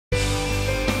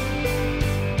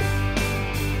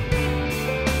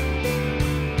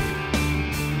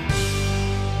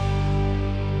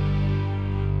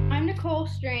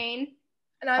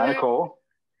And Hi, Nicole.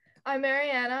 I'm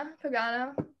Mariana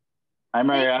Pagano. Hi, Thanks,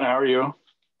 Mariana. How are you?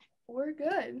 We're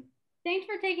good. thanks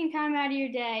for taking time out of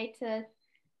your day to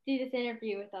do this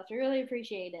interview with us. We really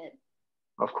appreciate it.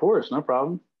 Of course, no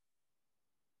problem.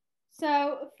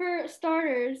 So, for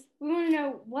starters, we want to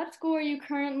know what school are you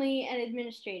currently an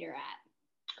administrator at?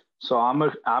 So I'm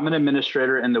an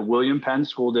administrator in the William Penn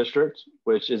School District,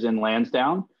 which is in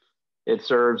Lansdowne. It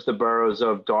serves the boroughs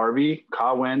of Darby,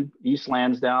 Cowin, East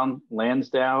Lansdowne,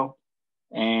 Lansdale,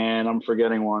 and I'm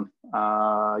forgetting one.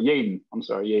 Yeadon. I'm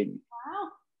sorry, Yeadon.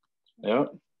 Wow.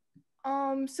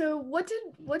 Yep. So what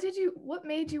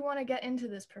made you want to get into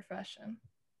this profession?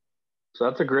 So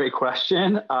that's a great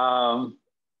question.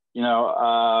 You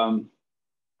know,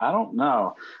 I don't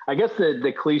know. I guess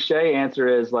the cliche answer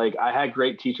is like I had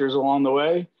great teachers along the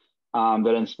way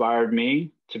that inspired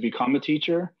me to become a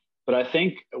teacher. But I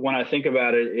think when I think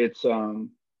about it, it's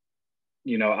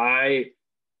you know, I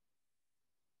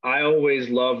always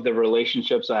loved the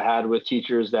relationships I had with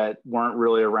teachers that weren't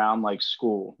really around like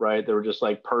school, right? They were just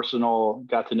like personal,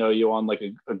 got to know you on like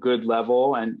a good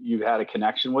level, and you had a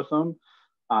connection with them.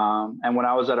 And when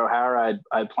I was at O'Hara,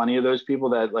 I had plenty of those people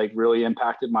that like really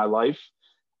impacted my life.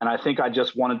 And I think I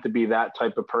just wanted to be that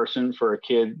type of person for a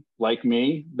kid like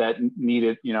me that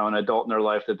needed, you know, an adult in their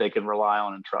life that they could rely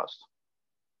on and trust.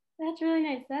 That's really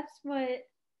nice. That's what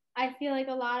I feel like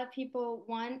a lot of people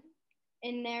want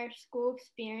in their school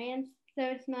experience. So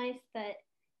it's nice that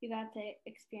you got to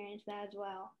experience that as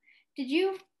well. Did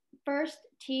you first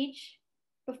teach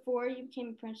before you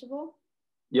became a principal?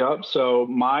 Yep. So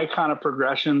my kind of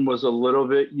progression was a little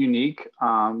bit unique.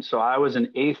 So I was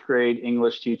an eighth grade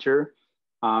English teacher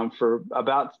for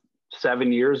about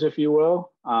 7 years, if you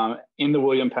will, in the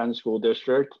William Penn School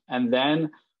District. And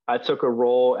then I took a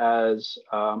role as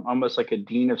almost like a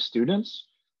dean of students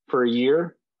for a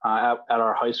year at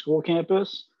our high school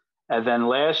campus. And then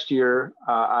last year,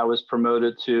 I was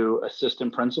promoted to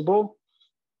assistant principal.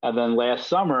 And then last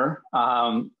summer,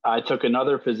 I took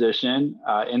another position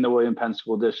in the William Penn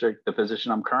School District, the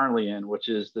position I'm currently in, which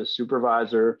is the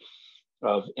supervisor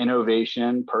of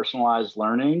innovation, personalized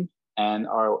learning, and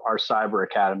our cyber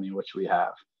academy, which we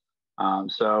have.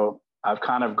 So I've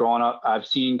kind of gone up, I've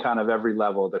seen kind of every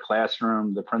level, the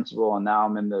classroom, the principal, and now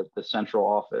I'm in the central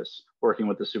office working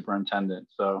with the superintendent.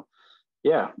 So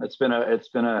yeah, it's been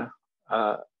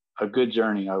a good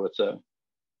journey, I would say.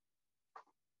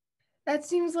 That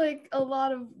seems like a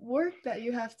lot of work that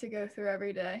you have to go through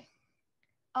every day.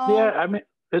 Yeah, Um, I mean,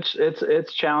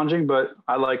 it's challenging, but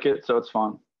I like it, so it's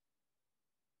fun.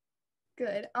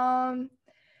 Good.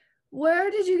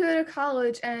 Where did you go to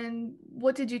college and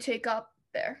what did you take up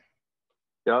there?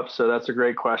 Yep. So that's a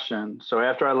great question. So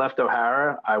after I left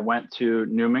O'Hara, I went to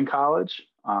Newman College,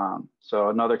 so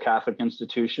another Catholic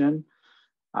institution.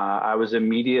 I was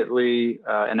immediately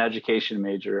an education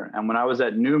major, and when I was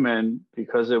at Newman,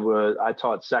 because I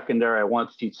taught secondary. I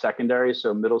wanted to teach secondary,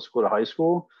 so middle school to high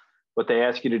school. What they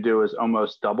ask you to do is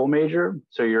almost double major.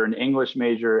 So you're an English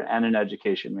major and an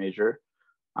education major.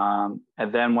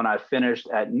 And then when I finished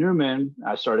at Newman,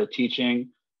 I started teaching.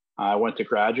 I went to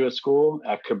graduate school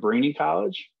at Cabrini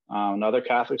College, another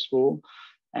Catholic school,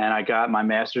 and I got my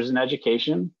master's in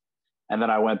education. And then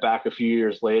I went back a few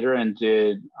years later and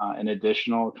did an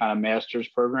additional kind of master's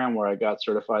program where I got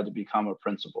certified to become a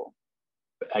principal,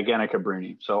 again at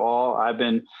Cabrini. So I've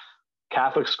been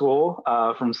Catholic school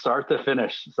from start to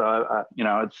finish. So you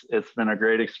know, it's been a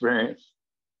great experience.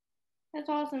 That's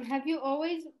awesome. Have you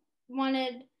always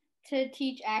wanted to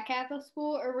teach at Catholic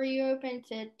school, or were you open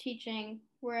to teaching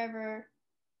wherever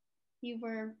you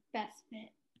were best fit?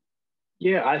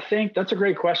 Yeah, I think that's a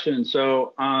great question.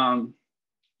 So,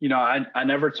 you know, I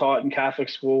never taught in Catholic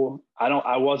school.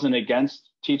 I wasn't against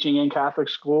teaching in Catholic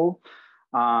school.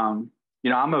 Um,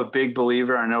 you know, I'm a big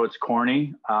believer. I know it's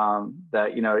corny,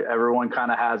 that, you know, everyone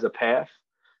kind of has a path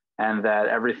and that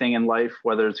everything in life,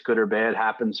 whether it's good or bad,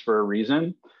 happens for a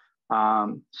reason.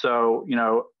 So, you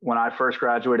know, when I first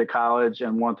graduated college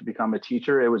and wanted to become a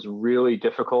teacher, it was really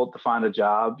difficult to find a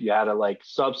job. You had to like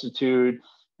substitute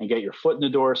and get your foot in the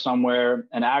door somewhere.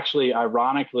 And actually,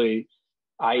 ironically,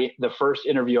 the first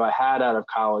interview I had out of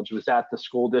college was at the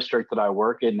school district that I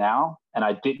work in now, and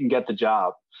I didn't get the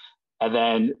job. And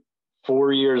then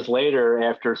 4 years later,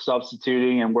 after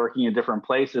substituting and working in different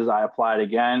places, I applied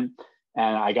again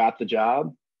and I got the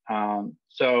job.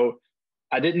 So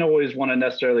I didn't always want to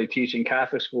necessarily teach in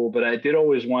Catholic school, but I did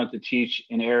always want to teach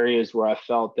in areas where I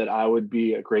felt that I would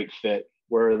be a great fit,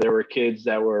 where there were kids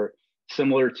that were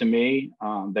similar to me,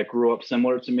 that grew up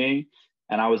similar to me,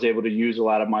 and I was able to use a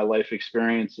lot of my life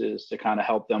experiences to kind of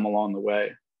help them along the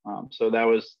way. So that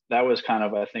was kind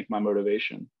of, I think, my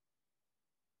motivation.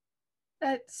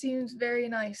 That seems very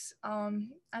nice.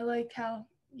 I like how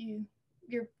you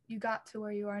got to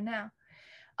where you are now.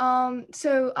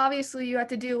 So obviously you have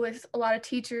to deal with a lot of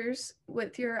teachers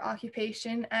with your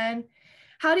occupation, and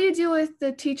how do you deal with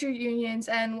the teacher unions,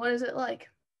 and what is it like?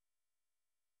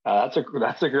 That's a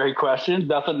great question.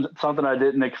 Nothing something I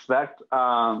didn't expect.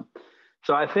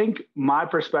 So I think my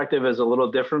perspective is a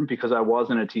little different because I was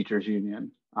in a teachers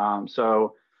union.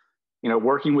 So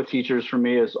working with teachers for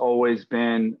me has always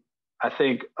been, I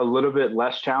think, a little bit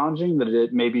less challenging than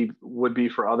it maybe would be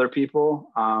for other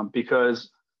people, because,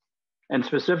 and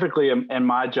specifically in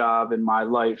my job, in my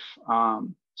life.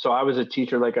 So I was a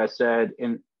teacher, like I said,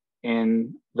 in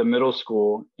the middle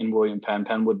school in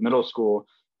Penwood Middle School.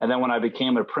 And then when I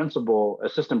became a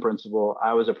assistant principal,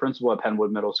 I was a principal at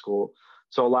Penwood Middle School.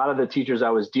 So a lot of the teachers I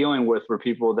was dealing with were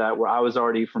people that I was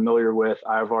already familiar with,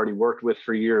 I've already worked with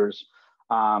for years.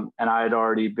 And I had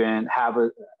already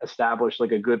established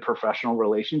like a good professional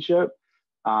relationship.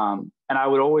 And I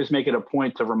would always make it a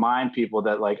point to remind people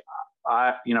that, like,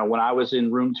 when I was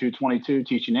in room 222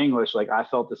 teaching English, like, I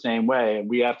felt the same way, and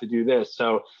we have to do this.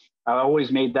 So I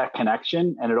always made that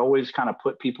connection, and it always kind of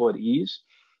put people at ease.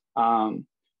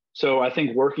 So I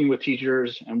think working with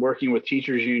teachers and working with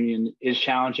teachers union is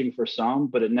challenging for some,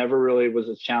 but it never really was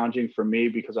as challenging for me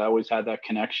because I always had that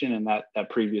connection and that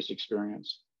previous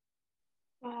experience.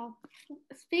 Wow.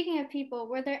 Speaking of people,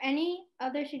 were there any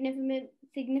other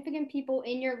significant people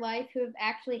in your life who have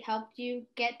actually helped you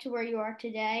get to where you are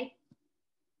today?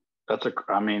 That's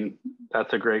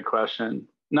a great question.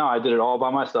 No, I did it all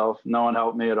by myself. No one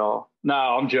helped me at all. No,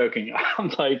 I'm joking. I'm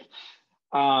like,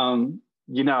 um,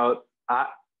 you know, I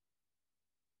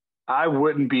I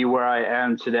wouldn't be where I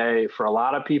am today for a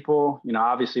lot of people.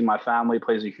 Obviously my family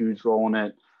plays a huge role in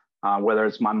it. Whether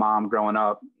it's my mom growing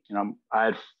up, I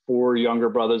had four younger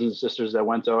brothers and sisters that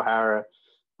went to O'Hara.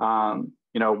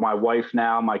 My wife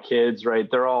now, my kids, right?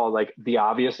 They're all like the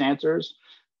obvious answers.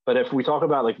 But if we talk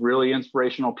about like really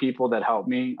inspirational people that helped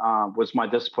me, was my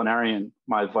disciplinarian,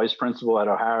 my vice principal at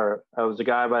O'Hara. I was a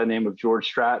guy by the name of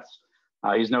George Stratz.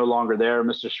 He's no longer there,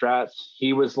 Mr. Stratz.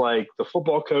 He was like the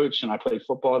football coach, and I played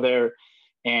football there.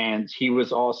 And he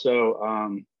was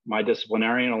also my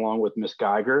disciplinarian, along with Miss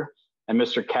Geiger and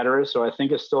Mr. Ketterer. So I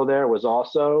think is still there. Was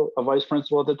also a vice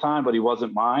principal at the time, but he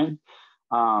wasn't mine.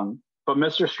 But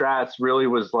Mr. Stratz really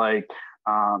was like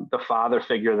the father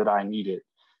figure that I needed.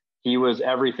 He was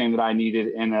everything that I needed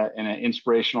in an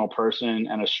inspirational person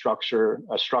and a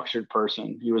structured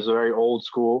person. He was very old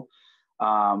school.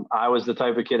 I was the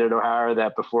type of kid at O'Hara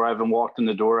that before I even walked in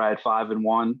the door, I had 5 and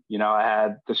 1. I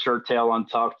had the shirt tail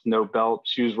untucked, no belt,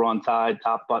 shoes were untied,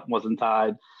 top button wasn't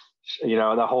tied,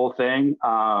 the whole thing.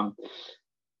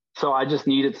 So I just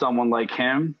needed someone like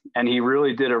him. And he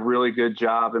really did a really good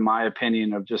job, in my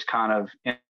opinion, of just kind of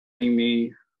getting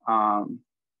me,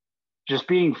 just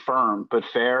being firm but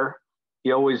fair.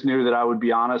 He always knew that I would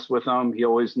be honest with him. He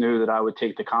always knew that I would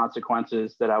take the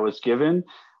consequences that I was given.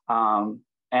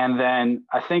 And then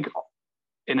I think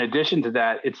in addition to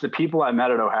that, it's the people I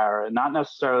met at O'Hara, not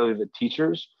necessarily the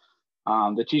teachers.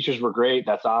 The teachers were great.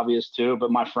 That's obvious too.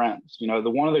 But my friends,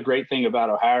 one of the great thing about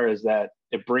O'Hara is that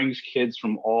it brings kids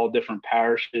from all different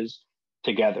parishes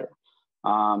together.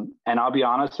 And I'll be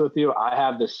honest with you, I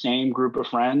have the same group of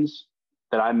friends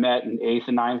that I met in 8th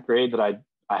and 9th grade that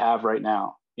I have right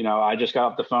now. I just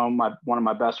got off the phone, one of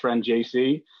my best friends,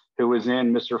 JC, who was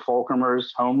in Mr.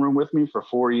 Fulkermer's homeroom with me for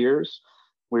 4 years.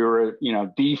 We were,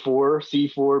 D4,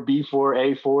 C4,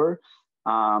 B4, A4.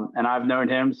 And I've known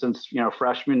him since,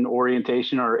 freshman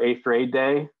orientation or 8th grade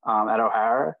day at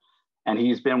O'Hara. And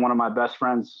he's been one of my best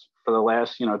friends for the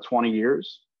last, 20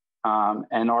 years.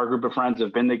 And our group of friends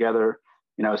have been together,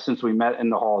 since we met in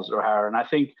the halls at O'Hara. And I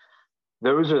think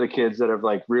those are the kids that have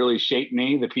like really shaped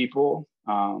me, the people,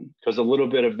 because a little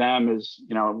bit of them is,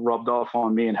 rubbed off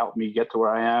on me and helped me get to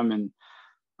where I am. And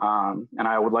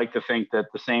I would like to think that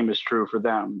the same is true for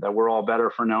them, that we're all better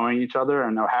for knowing each other.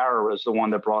 And O'Hara was the one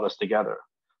that brought us together.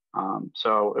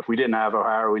 So if we didn't have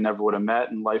O'Hara, we never would have met,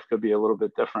 and life could be a little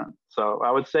bit different. So I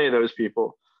would say those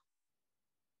people.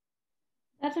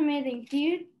 That's amazing. Do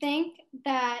you think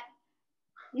that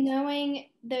knowing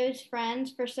those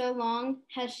friends for so long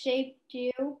has shaped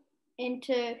you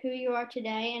into who you are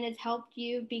today and has helped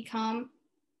you become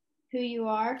who you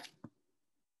are?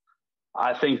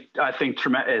 I think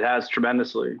it has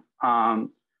tremendously. How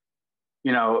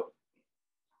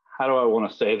do I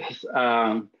want to say this?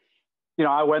 I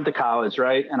went to college,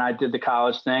 right? And I did the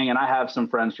college thing, and I have some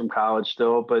friends from college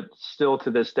still, but still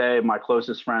to this day, my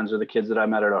closest friends are the kids that I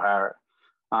met at O'Hara.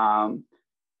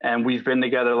 And we've been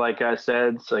together, like I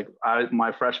said, it's like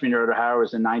my freshman year at O'Hara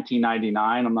was in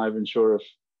 1999. I'm not even sure if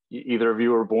either of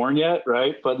you were born yet,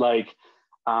 right? But like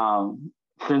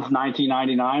since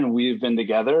 1999, we've been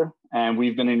together and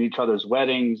we've been in each other's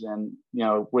weddings and, you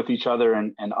know, with each other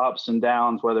and ups and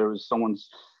downs, whether it was someone's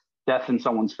death in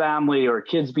someone's family or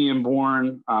kids being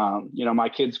born. You know, my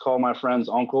kids call my friends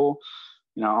uncle,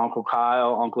 you know, Uncle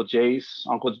Kyle, Uncle Jace,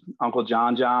 Uncle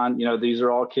John. You know, these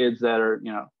are all kids that are,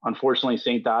 you know, unfortunately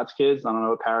St. Dot's kids. I don't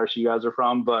know what parish you guys are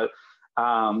from, but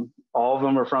all of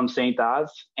them are from St.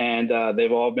 Dot's, and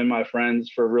they've all been my friends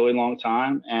for a really long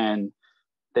time. And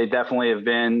they definitely have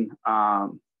been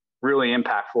really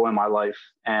impactful in my life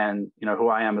and, you know, who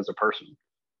I am as a person.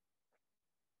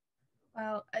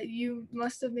 Wow, you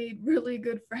must have made really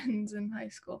good friends in high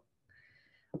school.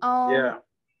 Yeah.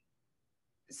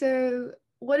 So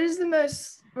what is the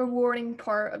most rewarding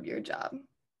part of your job?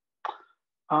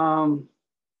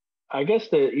 I guess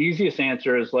the easiest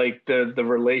answer is like the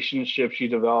relationships you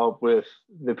develop with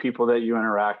the people that you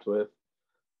interact with.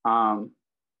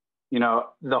 You know,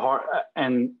 the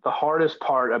hardest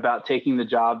part about taking the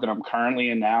job that I'm currently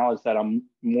in now is that I'm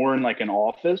more in like an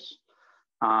office,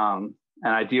 and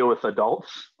I deal with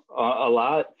adults a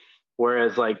lot.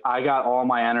 Whereas like I got all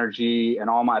my energy and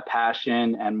all my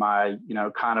passion and my, you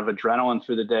know, kind of adrenaline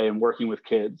through the day and working with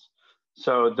kids.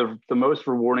 So the most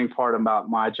rewarding part about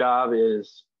my job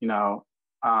is, you know,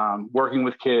 working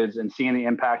with kids and seeing the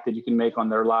impact that you can make on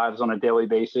their lives on a daily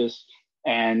basis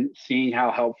and seeing how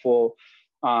helpful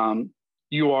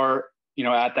you are, you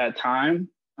know, at that time.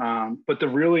 But the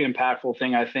really impactful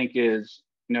thing I think is,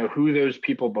 you know, who those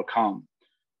people become,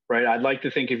 right? I'd like to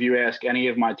think if you ask any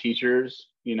of my teachers,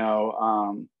 you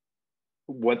know,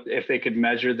 what if they could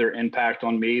measure their impact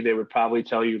on me, they would probably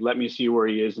tell you, let me see where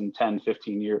he is in 10,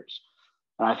 15 years.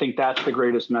 And I think that's the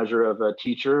greatest measure of a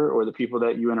teacher or the people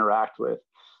that you interact with.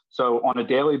 So on a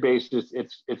daily basis,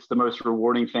 it's the most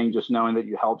rewarding thing, just knowing that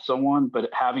you helped someone. But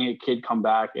having a kid come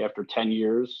back after 10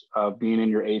 years of being in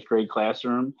your 8th grade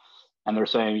classroom, and they're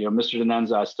saying, you know, Mr.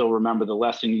 Danenza, I still remember the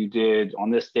lesson you did on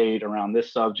this date around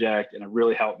this subject, and it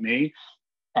really helped me.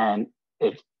 And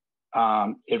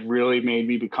it really made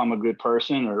me become a good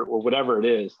person, or whatever it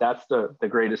is. That's the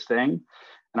greatest thing.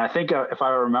 And I think if I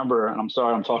remember, and I'm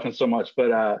sorry I'm talking so much,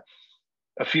 but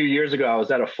a few years ago, I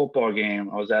was at a football game.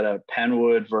 I was at a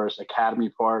Penwood versus Academy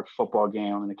Park football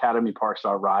game, and Academy Park's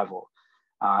our rival.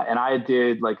 And I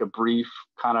did like a brief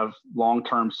kind of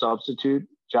long-term substitute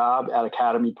job at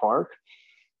Academy Park.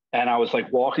 And I was like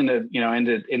walking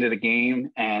into the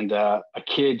game, and a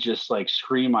kid just like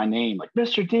screamed my name, like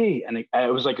Mr. D. And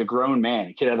it was like a grown man.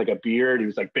 The kid had like a beard. He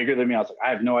was like bigger than me. I was like, I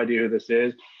have no idea who this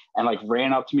is. And like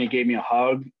ran up to me and gave me a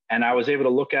hug. And I was able to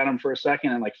look at him for a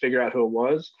second and like figure out who it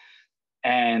was.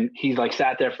 And he like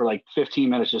sat there for like 15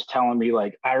 minutes just telling me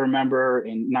like, I remember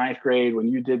in 9th grade when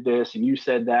you did this and you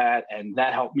said that, and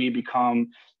that helped me become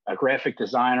a graphic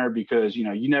designer because, you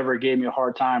know, you never gave me a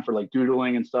hard time for like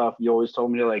doodling and stuff. You always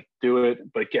told me to like do it,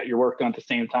 but get your work done at the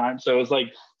same time. So it was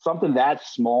like something that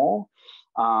small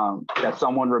that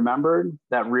someone remembered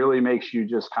that really makes you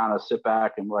just kind of sit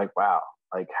back and be like, wow,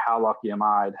 like how lucky am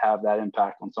I to have that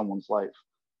impact on someone's life?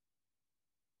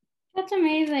 That's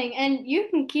amazing. And you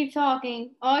can keep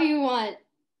talking all you want.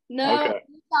 No, Okay.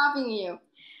 I'm stopping you.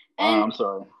 And I'm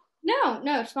sorry. no,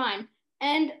 it's fine.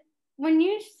 And when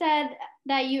you said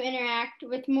that you interact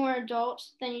with more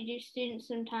adults than you do students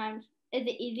sometimes, is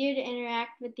it easier to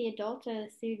interact with the adults or the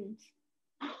students?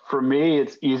 For me,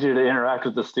 it's easier to interact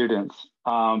with the students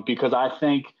because I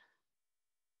think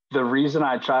the reason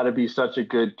I try to be such a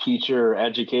good teacher or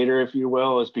educator, if you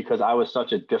will, is because I was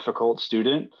such a difficult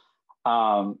student.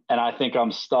 And I think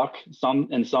I'm stuck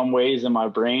in some ways in my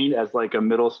brain as like a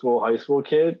middle school, high school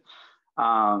kid.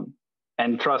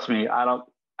 And trust me, I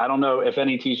don't know if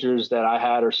any teachers that I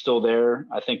had are still there.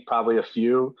 I think probably a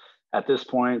few at this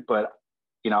point, but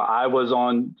you know, I was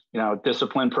on, you know,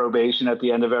 discipline probation at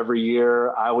the end of every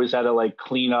year. I always had to like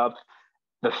clean up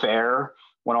the fair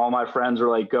when all my friends were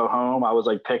like, go home. I was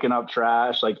like picking up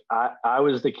trash. Like I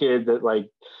was the kid that like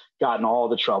got in all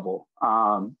the trouble.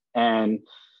 And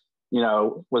you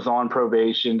know, was on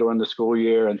probation during the school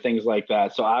year and things like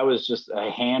that. So I was just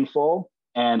a handful.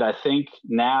 And I think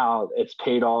now it's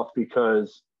paid off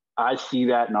because I see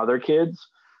that in other kids.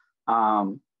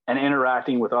 And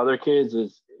interacting with other kids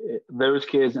those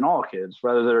kids and all kids,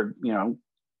 whether they're, you know,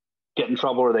 get in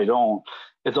trouble or they don't,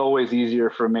 it's always easier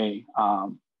for me.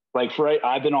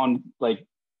 I've been on like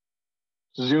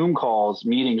Zoom calls,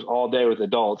 meetings all day with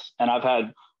adults, and I've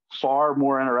had far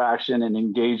more interaction and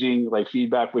engaging like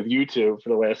feedback with you two for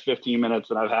the last 15 minutes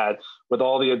than I've had with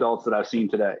all the adults that I've seen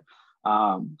today.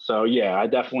 So yeah, I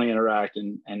definitely interact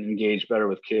and engage better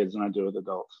with kids than I do with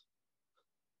adults.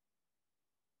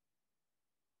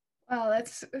 Wow,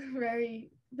 that's very,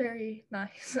 very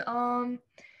nice.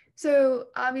 So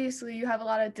obviously you have a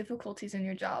lot of difficulties in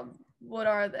your job. What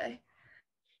are they?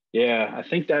 Yeah, I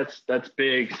think that's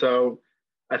big. So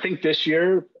I think this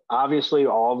year, obviously,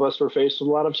 all of us were faced with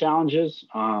a lot of challenges.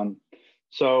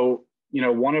 So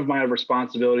one of my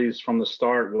responsibilities from the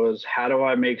start was how do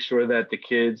I make sure that the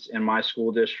kids in my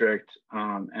school district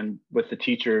and with the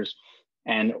teachers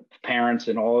and parents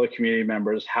and all the community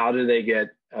members, how do they get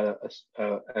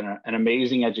an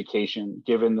amazing education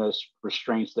given the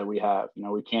restraints that we have?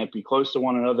 We can't be close to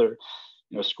one another,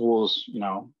 schools,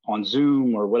 on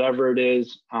Zoom or whatever it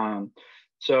is.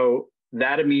 So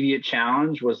that immediate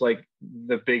challenge was like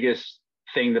the biggest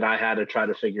thing that I had to try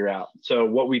to figure out. So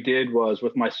what we did was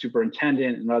with my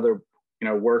superintendent and other,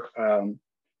 work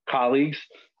colleagues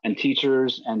and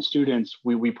teachers and students,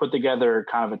 we put together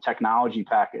kind of a technology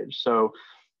package. So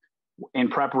in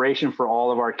preparation for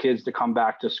all of our kids to come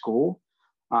back to school,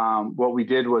 what we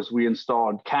did was we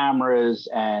installed cameras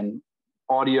and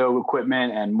audio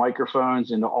equipment and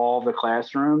microphones into all the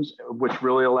classrooms, which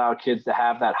really allow kids to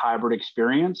have that hybrid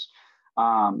experience.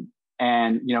 And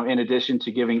in addition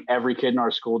to giving every kid in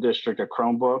our school district a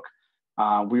Chromebook,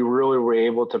 we really were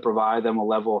able to provide them a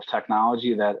level of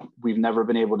technology that we've never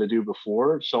been able to do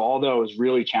before. So although it was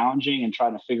really challenging and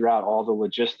trying to figure out all the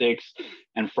logistics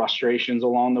and frustrations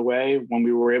along the way, when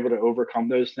we were able to overcome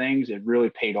those things, it really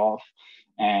paid off.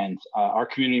 And our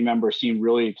community members seemed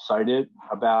really excited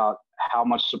about how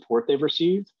much support they've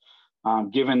received,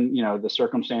 given the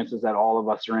circumstances that all of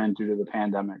us are in due to the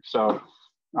pandemic. So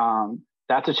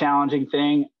that's a challenging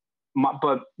thing.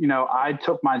 But I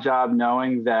took my job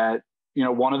knowing that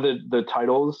one of the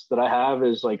titles that I have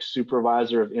is like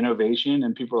supervisor of innovation,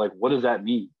 and people are like, what does that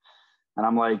mean? And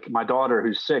I'm like, my daughter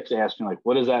who's 6 asked me like,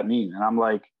 what does that mean? And I'm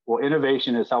like, well,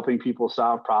 innovation is helping people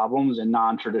solve problems in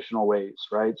non-traditional ways,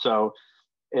 right? So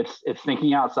it's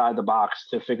thinking outside the box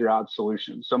to figure out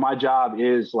solutions. So my job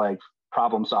is like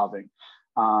problem solving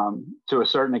to a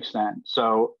certain extent.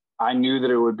 So I knew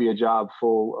that it would be a job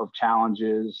full of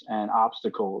challenges and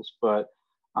obstacles, but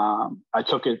I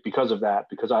took it because of that,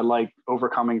 because I like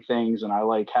overcoming things and I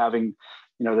like having,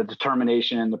 the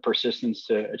determination and the persistence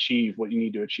to achieve what you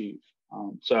need to achieve.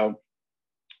 So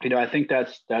I think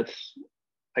that's,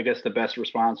 I guess, the best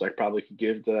response I probably could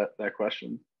give to that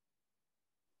question.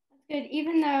 Good.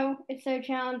 Even though it's so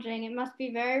challenging, it must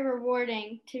be very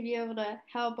rewarding to be able to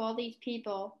help all these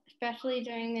people, especially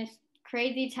during this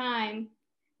crazy time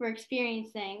we're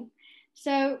experiencing.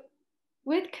 So,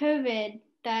 with COVID,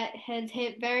 that has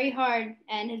hit very hard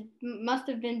and must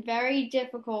have been very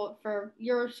difficult for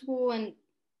your school and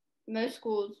most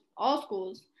schools, all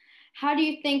schools. How do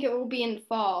you think it will be in the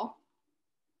fall?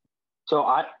 So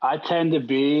I tend to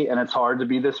be, and it's hard to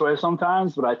be this way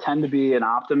sometimes, but I tend to be an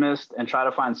optimist and try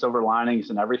to find silver linings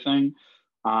in everything.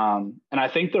 And I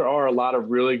think there are a lot of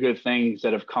really good things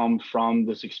that have come from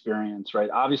this experience, right?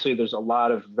 Obviously, there's a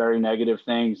lot of very negative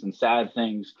things and sad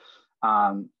things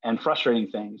and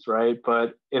frustrating things, right?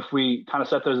 But if we kind of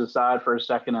set those aside for a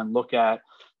second and look at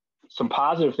some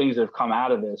positive things that have come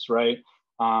out of this, right?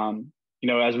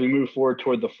 As we move forward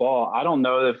toward the fall, I don't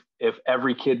know if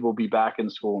every kid will be back in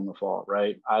school in the fall,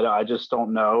 right? I just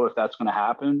don't know if that's going to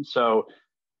happen. So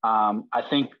I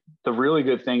think the really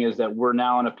good thing is that we're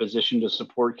now in a position to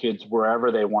support kids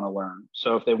wherever they want to learn.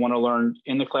 So if they want to learn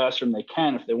in the classroom, they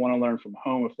can. If they want to learn from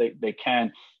home, if they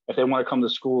can. If they want to come to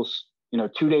schools,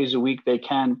 2 days a week, they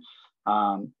can.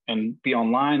 And be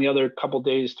online the other couple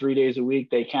days, 3 days a week,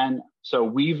 they can. So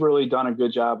we've really done a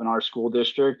good job in our school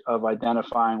district of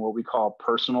identifying what we call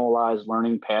personalized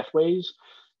learning pathways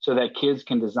so that kids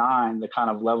can design the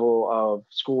kind of level of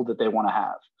school that they want to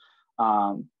have.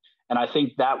 And I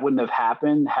think that wouldn't have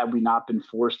happened had we not been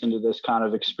forced into this kind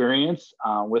of experience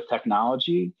with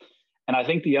technology. And I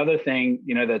think the other thing,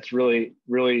 that's really,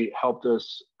 really helped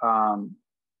us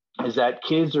is that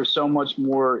kids are so much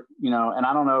more, and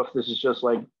I don't know if this is just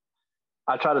like,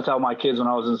 I try to tell my kids when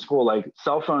I was in school, like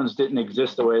cell phones didn't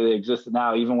exist the way they existed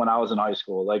now, even when I was in high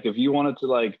school. Like if you wanted to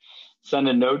like send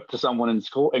a note to someone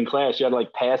in class, you had to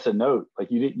like pass a note. Like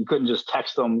you couldn't just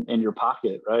text them in your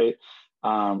pocket, right?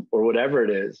 Or whatever it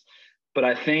is. But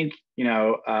I think,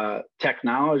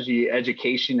 technology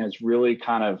education has really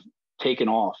kind of taken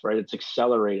off, right? It's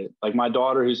accelerated. Like my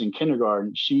daughter who's in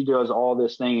kindergarten, she does all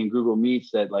this thing in Google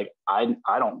Meets that like I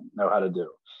don't know how to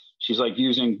do. She's like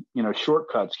using,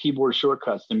 shortcuts, keyboard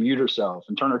shortcuts to mute herself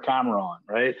and turn her camera on,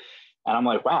 right? And I'm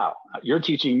like, wow, you're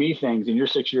teaching me things and you're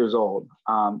 6 years old.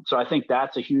 So I think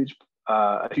that's a huge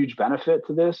benefit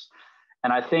to this.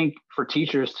 And I think for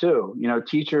teachers too,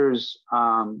 teachers,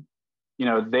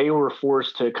 they were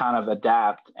forced to kind of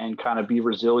adapt and kind of be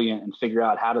resilient and figure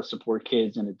out how to support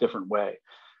kids in a different way.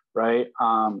 Right.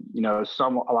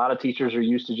 A lot of teachers are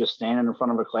used to just standing in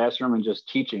front of a classroom and just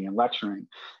teaching and lecturing.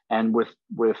 And with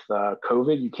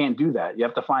COVID, you can't do that. You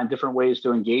have to find different ways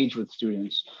to engage with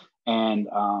students and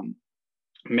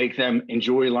make them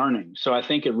enjoy learning. So I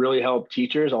think it really helped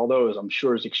teachers, although I'm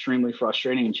sure it's extremely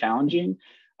frustrating and challenging.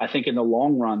 I think in the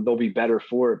long run, they'll be better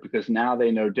for it because now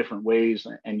they know different ways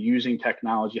and using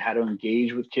technology, how to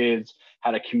engage with kids,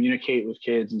 how to communicate with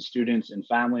kids and students and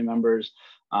family members.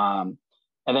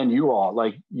 And then you all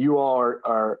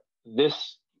are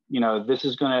this, this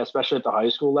is going to, especially at the high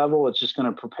school level, it's just going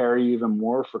to prepare you even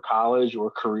more for college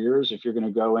or careers if you're going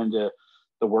to go into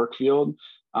the work field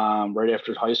right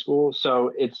after high school.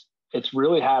 So it's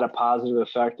really had a positive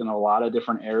effect in a lot of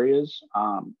different areas.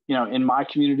 In my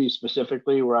community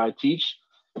specifically where I teach,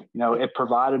 it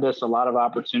provided us a lot of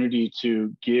opportunity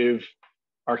to give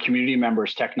our community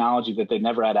members technology that they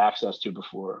never had access to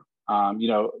before.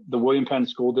 The William Penn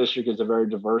School District is a very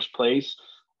diverse place.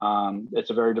 It's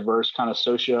a very diverse kind of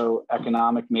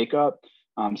socioeconomic makeup.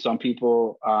 Some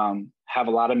people have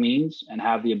a lot of means and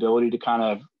have the ability to kind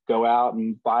of go out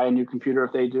and buy a new computer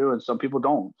if they do, and some people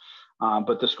don't.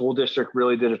 But the school district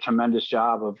really did a tremendous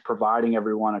job of providing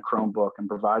everyone a Chromebook and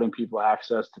providing people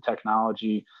access to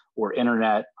technology or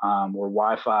internet or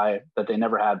Wi-Fi that they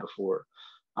never had before.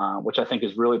 Which I think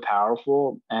is really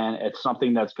powerful. And it's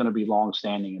something that's going to be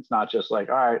longstanding. It's not just like,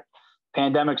 all right,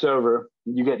 pandemic's over.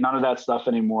 You get none of that stuff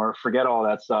anymore. Forget all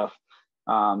that stuff.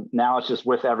 Now it's just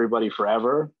with everybody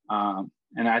forever.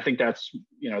 And I think that's,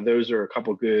 those are a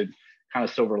couple good kind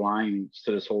of silver linings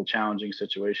to this whole challenging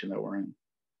situation that we're in.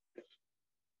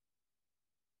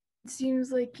 It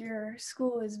seems like your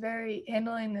school is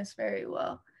handling this very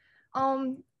well.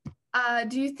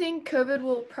 Do you think COVID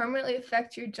will permanently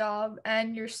affect your job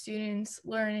and your students'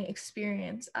 learning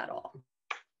experience at all?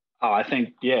 Oh, I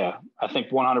think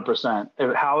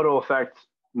 100%. How it'll affect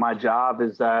my job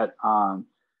is that I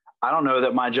don't know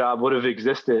that my job would have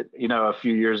existed, a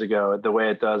few years ago the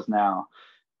way it does now.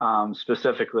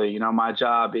 Specifically, my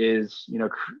job is,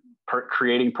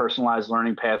 creating personalized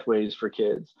learning pathways for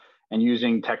kids and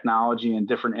using technology and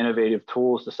different innovative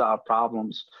tools to solve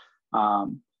problems.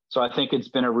 So I think it's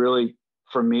been a really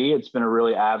advantageous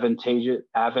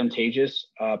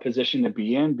position to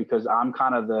be in because I'm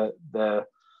kind of the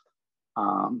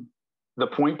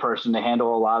point person to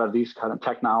handle a lot of these kind of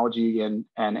technology and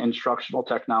instructional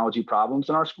technology problems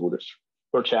in our school district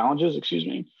or challenges, excuse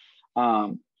me.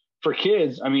 For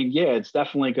kids, it's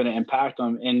definitely going to impact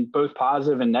them in both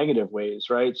positive and negative ways,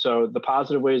 right? So the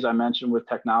positive ways I mentioned with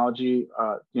technology,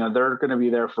 they're going to be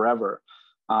there forever.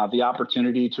 The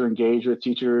opportunity to engage with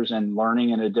teachers and learning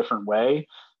in a different way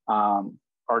are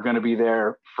going to be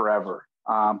there forever.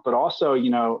 But also,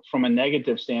 from a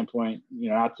negative standpoint,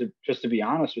 just to be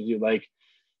honest with you, like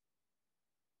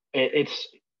it's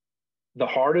the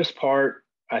hardest part.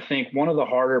 I think one of the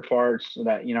harder parts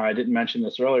that, I didn't mention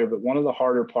this earlier, but one of the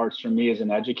harder parts for me as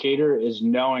an educator is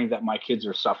knowing that my kids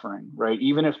are suffering, right?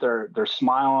 Even if they're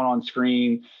smiling on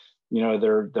screen,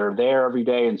 they're there every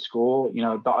day in school,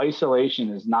 the isolation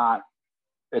it's not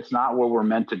what we're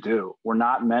meant to do. We're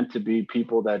not meant to be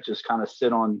people that just kind of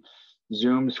sit on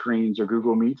Zoom screens or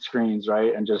Google Meet screens,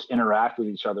 right? And just interact with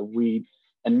each other.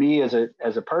 And me as a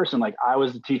person, like I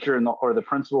was the teacher or the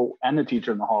principal and the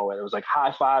teacher in the hallway. It was like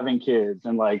high-fiving kids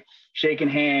and like shaking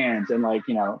hands and like,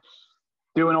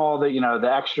 doing all the,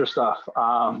 the extra stuff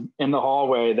in the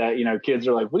hallway that, kids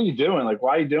are like, what are you doing? Like,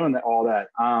 why are you doing all that?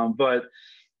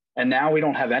 And now we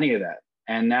don't have any of that.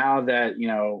 And now that,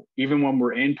 even when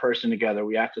we're in person together,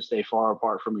 we have to stay far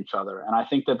apart from each other. And I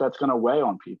think that that's going to weigh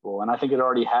on people. And I think it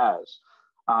already has.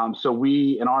 So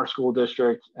we, in our school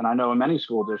district, and I know in many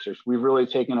school districts, we've really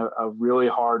taken a really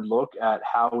hard look at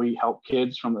how we help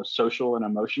kids from a social and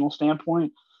emotional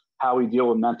standpoint, how we deal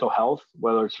with mental health,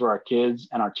 whether it's for our kids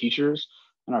and our teachers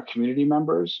and our community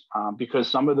members, because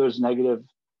some of those negative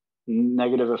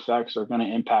effects are going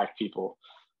to impact people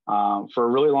for a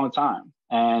really long time.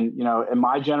 And, in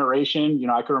my generation,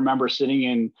 I can remember sitting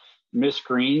in Miss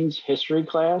Green's history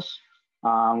class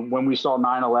when we saw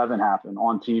 9/11 happen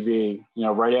on TV,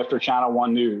 right after Channel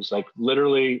 1 News. Like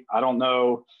literally, I don't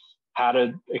know how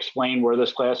to explain where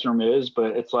this classroom is,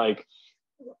 but it's like,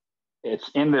 it's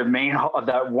in the main of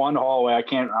that one hallway.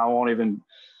 I won't even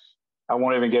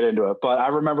get into it. But I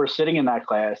remember sitting in that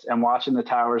class and watching the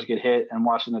towers get hit and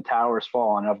watching the towers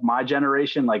fall. And of my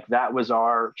generation, like that was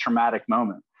our traumatic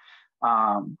moment.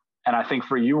 And I think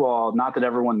for you all, not that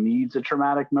everyone needs a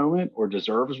traumatic moment or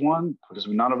deserves one, because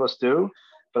none of us do,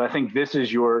 but I think this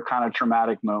is your kind of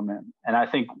traumatic moment. And I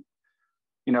think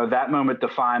that moment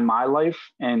defined my life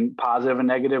in positive and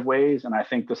negative ways. And I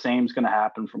think the same is going to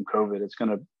happen from COVID. It's going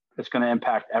to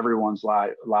impact everyone's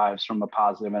lives from a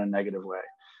positive and a negative way.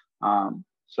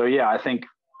 So yeah, I think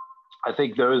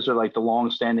those are like the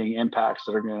long-standing impacts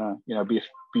that are going to,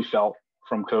 be felt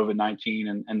from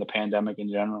COVID-19 and the pandemic in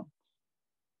general.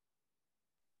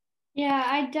 Yeah,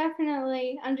 I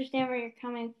definitely understand where you're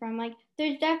coming from. Like,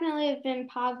 there's definitely been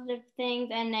positive things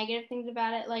and negative things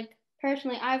about it. Like,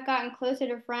 personally, I've gotten closer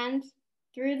to friends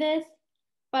through this,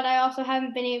 but I also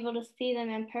haven't been able to see them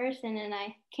in person, and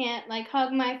I can't like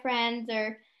hug my friends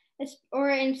or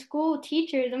in school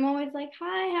teachers. I'm always like,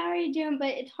 "Hi, how are you doing?" But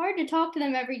it's hard to talk to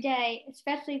them every day,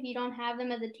 especially if you don't have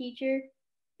them as a teacher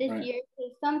this Right. year.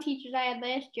 Because some teachers I had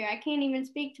last year, I can't even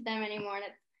speak to them anymore, and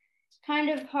it's kind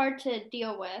of hard to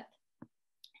deal with.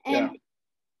 Yeah. And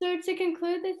so to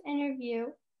conclude this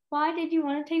interview, why did you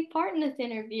want to take part in this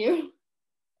interview?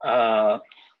 I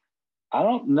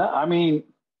don't know. I mean,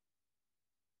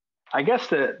 I guess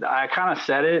that I kind of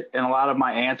said it in a lot of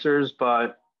my answers,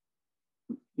 but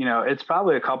it's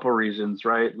probably a couple reasons,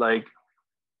 right? Like,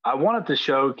 I wanted to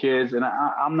show kids, and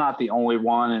I'm not the only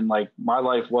one, and like my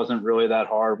life wasn't really that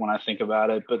hard when I think about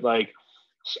it, but like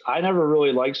I never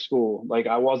really liked school. Like,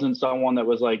 I wasn't someone that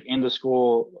was like into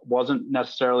school, wasn't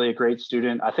necessarily a great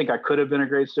student. I think I could have been a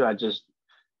great student. I just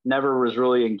never was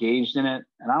really engaged in it,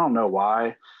 and I don't know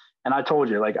why. And I told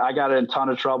you, like, I got in a ton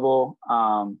of trouble.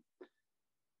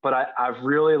 But I've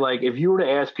really, like, if you were to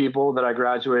ask people that I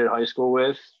graduated high school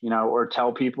with, or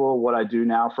tell people what I do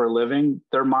now for a living,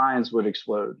 their minds would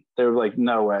explode. They were like,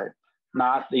 no way,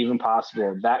 not even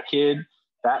possible. That kid,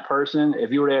 that person,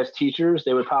 if you were to ask teachers,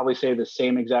 they would probably say the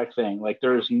same exact thing. Like,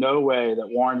 there's no way that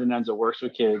Warren Danenza works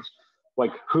with kids.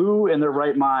 Like, who in their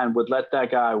right mind would let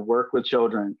that guy work with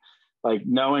children, like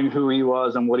knowing who he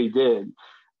was and what he did?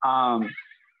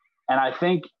 And I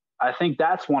think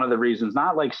that's one of the reasons,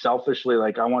 not like selfishly,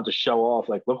 like I want to show off,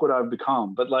 like, look what I've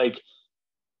become, but like,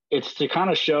 it's to kind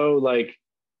of show, like,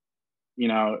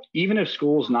 even if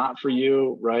school's not for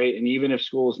you, right? And even if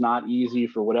school's not easy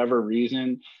for whatever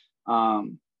reason,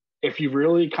 if you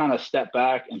really kind of step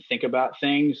back and think about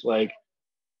things, like,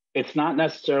 it's not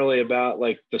necessarily about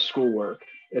like the schoolwork.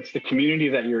 It's the community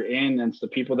that you're in, and it's the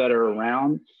people that are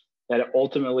around that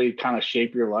ultimately kind of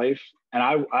shape your life. And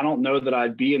I don't know that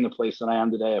I'd be in the place that I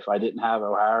am today if I didn't have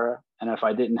O'Hara and if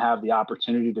I didn't have the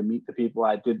opportunity to meet the people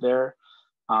I did there.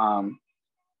 And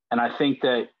I think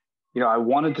that, I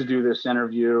wanted to do this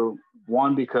interview,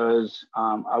 one, because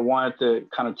I wanted to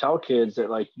kind of tell kids that,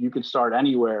 like, you could start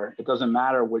anywhere. It doesn't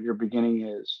matter what your beginning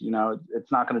is.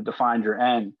 It's not going to define your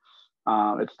end.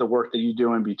 It's the work that you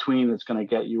do in between that's going to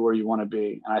get you where you want to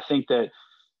be. And I think that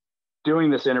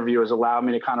doing this interview has allowed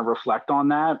me to kind of reflect on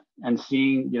that and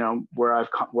seeing, where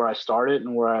I started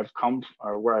and where I've come,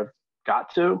 or where I've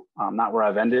got to, not where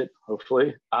I've ended,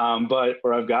 hopefully, but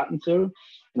where I've gotten to.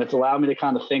 And it's allowed me to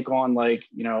kind of think on, like,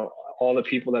 all the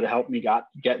people that helped me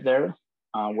get there,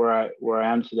 where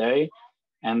I am today.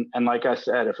 And like I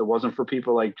said, if it wasn't for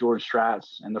people like George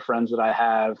Stratz and the friends that I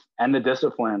have and the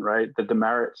discipline, right, the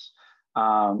demerits,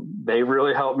 they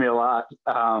really helped me a lot.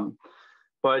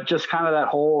 But just kind of that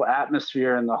whole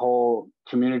atmosphere and the whole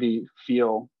community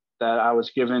feel that I was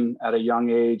given at a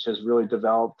young age has really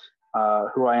developed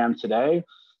who I am today.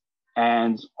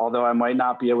 And although I might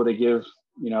not be able to give,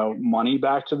 money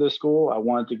back to the school, I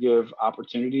wanted to give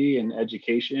opportunity and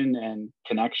education and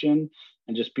connection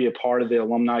and just be a part of the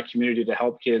alumni community to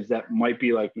help kids that might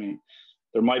be like me.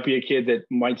 There might be a kid that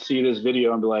might see this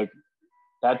video and be like,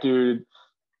 that dude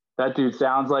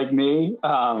sounds like me.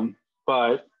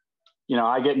 But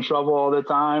I get in trouble all the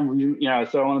time,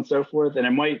 so on and so forth. And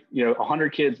it might,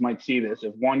 100 kids might see this.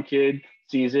 If one kid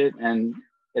sees it and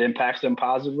it impacts them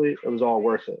positively, it was all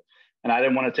worth it. And I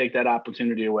didn't want to take that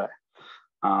opportunity away.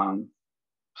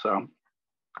 So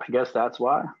I guess that's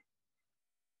why.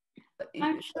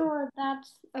 I'm sure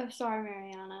that's. Oh, sorry,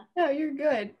 Mariana. No, you're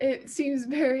good. It seems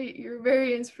you're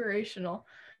very inspirational.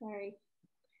 Sorry.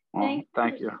 Well,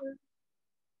 thank you.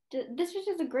 This was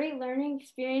just a great learning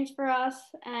experience for us,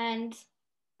 and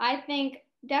I think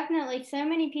definitely so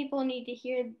many people need to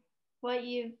hear what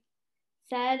you've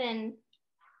said. And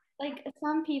like,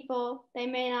 some people, they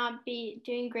may not be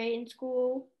doing great in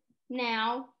school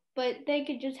now, but they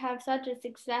could just have such a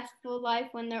successful life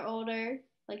when they're older,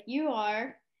 like you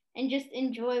are, and just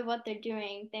enjoy what they're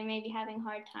doing. They may be having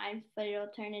hard times, but it'll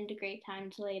turn into great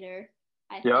times later,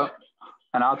 I Yeah. think.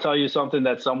 And I'll tell you something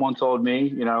that someone told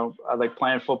me, I like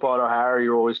playing football at O'Hara.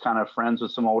 You're always kind of friends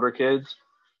with some older kids.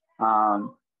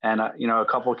 And a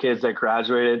couple of kids that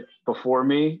graduated before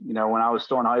me, when I was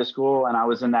still in high school, and I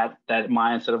was in that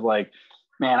mindset of like,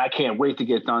 man, I can't wait to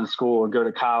get done school and go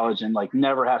to college and like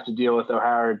never have to deal with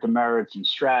O'Hara demerits and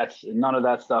strats and none of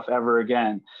that stuff ever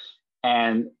again.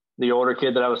 And the older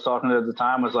kid that I was talking to at the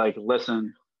time was like,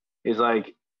 listen, he's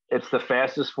like, it's the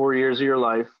fastest 4 years of your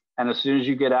life. And as soon as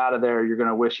you get out of there, you're going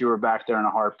to wish you were back there in a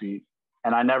heartbeat.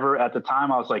 And I never, at the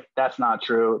time, I was like, that's not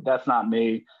true. That's not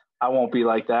me. I won't be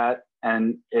like that.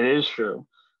 And it is true.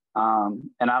 And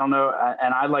I don't know.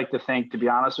 And I like to think, to be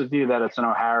honest with you, that it's an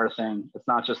O'Hara thing. It's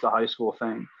not just a high school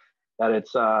thing, that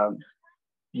it's,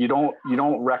 you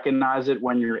don't recognize it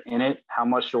when you're in it, how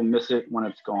much you'll miss it when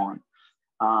it's gone.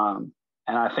 And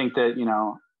I think that, you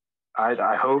know,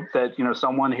 I hope that, you know,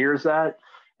 someone hears that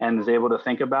and is able to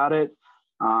think about it.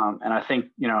 And I think,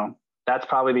 you know, that's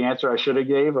probably the answer I should have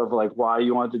gave of like why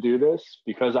you wanted to do this,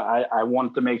 because I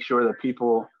wanted to make sure that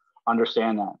people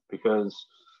understand that, because,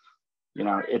 you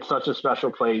know, it's such a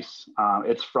special place.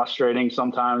 It's frustrating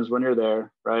sometimes when you're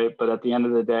there, right? But at the end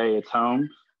of the day, it's home.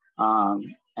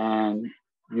 And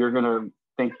you're going to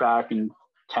think back in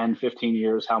 10, 15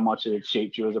 years, how much it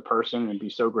shaped you as a person, and be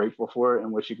so grateful for it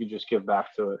and wish you could just give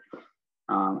back to it.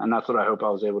 And that's what I hope I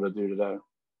was able to do today.